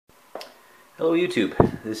Hello YouTube,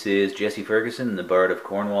 this is Jesse Ferguson, the Bard of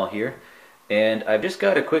Cornwall here, and I've just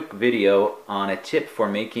got a quick video on a tip for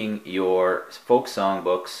making your folk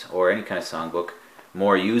songbooks or any kind of songbook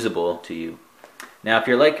more usable to you. Now if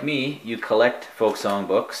you're like me, you collect folk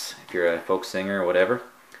songbooks, if you're a folk singer or whatever,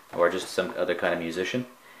 or just some other kind of musician,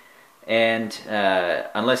 and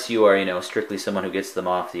unless you are, strictly someone who gets them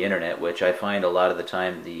off the internet, which I find a lot of the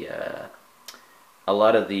time a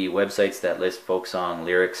lot of the websites that list folk song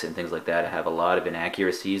lyrics and things like that have a lot of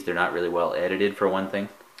inaccuracies. They're not really well edited, for one thing.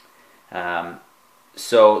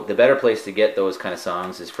 So the better place to get those kind of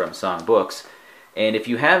songs is from songbooks. And if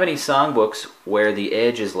you have any songbooks where the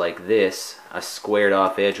edge is like this, a squared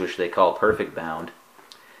off edge, which they call perfect bound,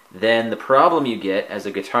 then the problem you get as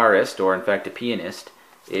a guitarist, or in fact a pianist,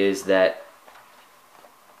 is that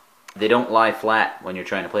they don't lie flat when you're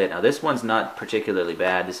trying to play it. Now this one's not particularly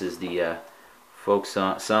bad. This is the Folk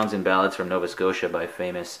Songs and Ballads from Nova Scotia by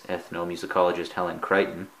famous ethnomusicologist Helen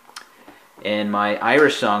Crichton. And my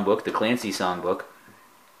Irish songbook, the Clancy songbook,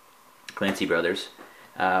 Clancy Brothers,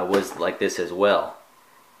 was like this as well.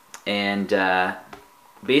 And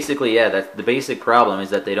basically, yeah, the basic problem is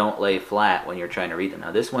that they don't lay flat when you're trying to read them.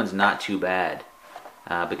 Now this one's not too bad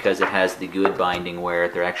because it has the good binding where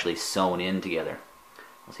they're actually sewn in together.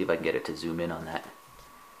 I'll see if I can get it to zoom in on that.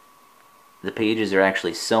 The pages are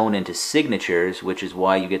actually sewn into signatures, which is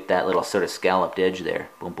why you get that little sort of scalloped edge there.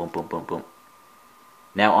 Boom, boom, boom, boom, boom.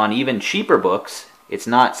 Now on even cheaper books, it's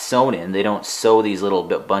not sewn in. They don't sew these little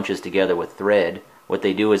bunches together with thread. What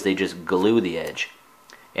they do is they just glue the edge.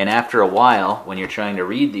 And after a while, when you're trying to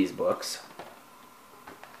read these books,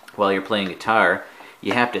 while you're playing guitar,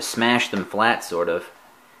 you have to smash them flat, sort of,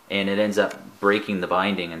 and it ends up breaking the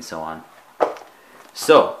binding and so on.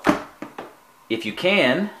 So, if you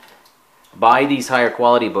can, buy these higher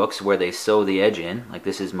quality books where they sew the edge in, like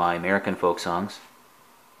this is my American Folk Songs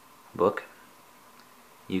book.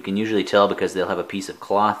 You can usually tell because they'll have a piece of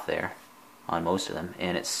cloth there on most of them,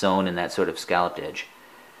 and it's sewn in that sort of scalloped edge.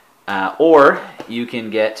 Or you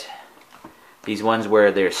can get these ones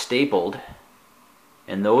where they're stapled,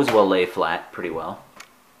 and those will lay flat pretty well.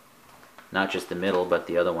 Not just the middle, but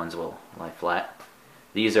the other ones will lie flat.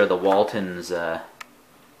 These are the Walton's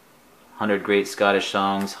 100 Great Scottish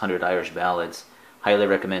Songs, 100 Irish Ballads. Highly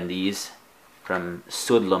recommend these from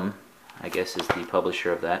Sudlum, I guess is the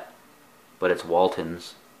publisher of that. But it's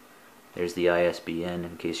Walton's. There's the ISBN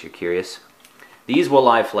in case you're curious. These will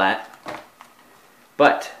lie flat.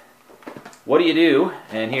 But what do you do?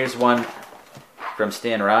 And here's one from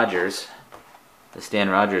Stan Rogers. The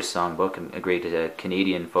Stan Rogers songbook, a great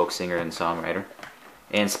Canadian folk singer and songwriter.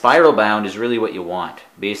 And spiral bound is really what you want.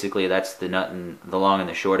 Basically, that's the nut and the long and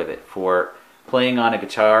the short of it. For playing on a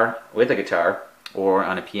guitar, with a guitar, or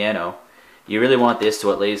on a piano, you really want this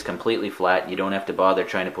so it lays completely flat. You don't have to bother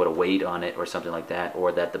trying to put a weight on it or something like that,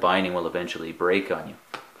 or that the binding will eventually break on you.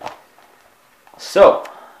 So,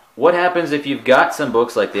 what happens if you've got some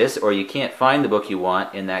books like this, or you can't find the book you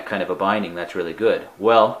want in that kind of a binding that's really good?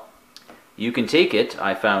 Well, you can take it,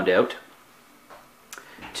 I found out,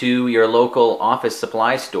 to your local office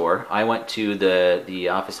supply store. I went to the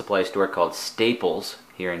office supply store called Staples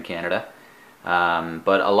here in Canada,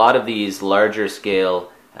 but a lot of these larger scale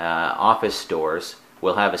office stores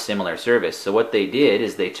will have a similar service. So what they did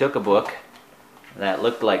is they took a book that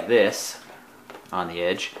looked like this on the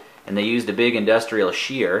edge, and they used a big industrial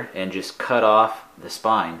shear and just cut off the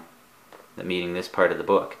spine, meaning this part of the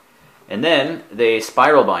book. And then they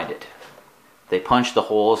spiral bind it. They punch the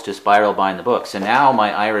holes to spiral bind the book. So now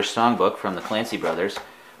my Irish songbook from the Clancy Brothers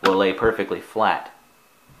will lay perfectly flat,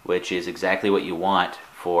 which is exactly what you want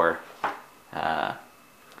for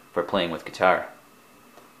playing with guitar.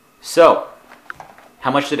 So,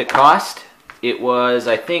 how much did it cost? It was,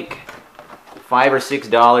 I think, $5 or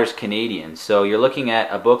 $6 Canadian. So you're looking at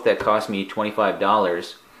a book that cost me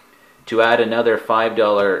 $25. To add another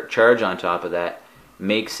 $5 charge on top of that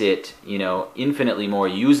makes it, infinitely more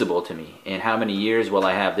usable to me. And how many years will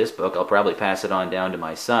I have this book? I'll probably pass it on down to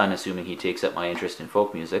my son, assuming he takes up my interest in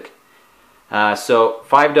folk music. So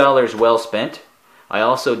 $5 well spent. I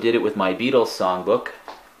also did it with my Beatles songbook,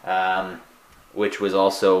 which was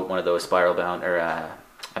also one of those spiral bound, or a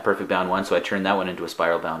perfect bound one, so I turned that one into a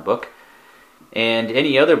spiral bound book. And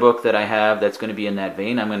any other book that I have that's going to be in that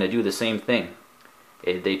vein, I'm going to do the same thing.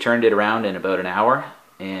 They turned it around in about an hour,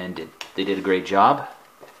 and they did a great job.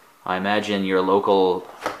 I imagine your local,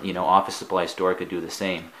 office supply store could do the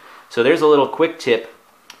same. So there's a little quick tip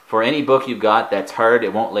for any book you've got that's hard.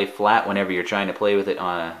 It won't lay flat whenever you're trying to play with it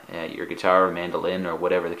on your guitar or mandolin or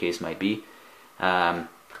whatever the case might be.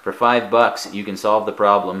 For $5, you can solve the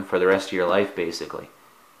problem for the rest of your life, basically.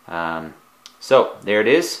 So there it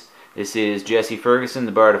is. This is Jesse Ferguson,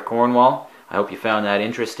 the Bard of Cornwall. I hope you found that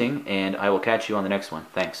interesting, and I will catch you on the next one.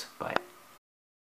 Thanks. Bye.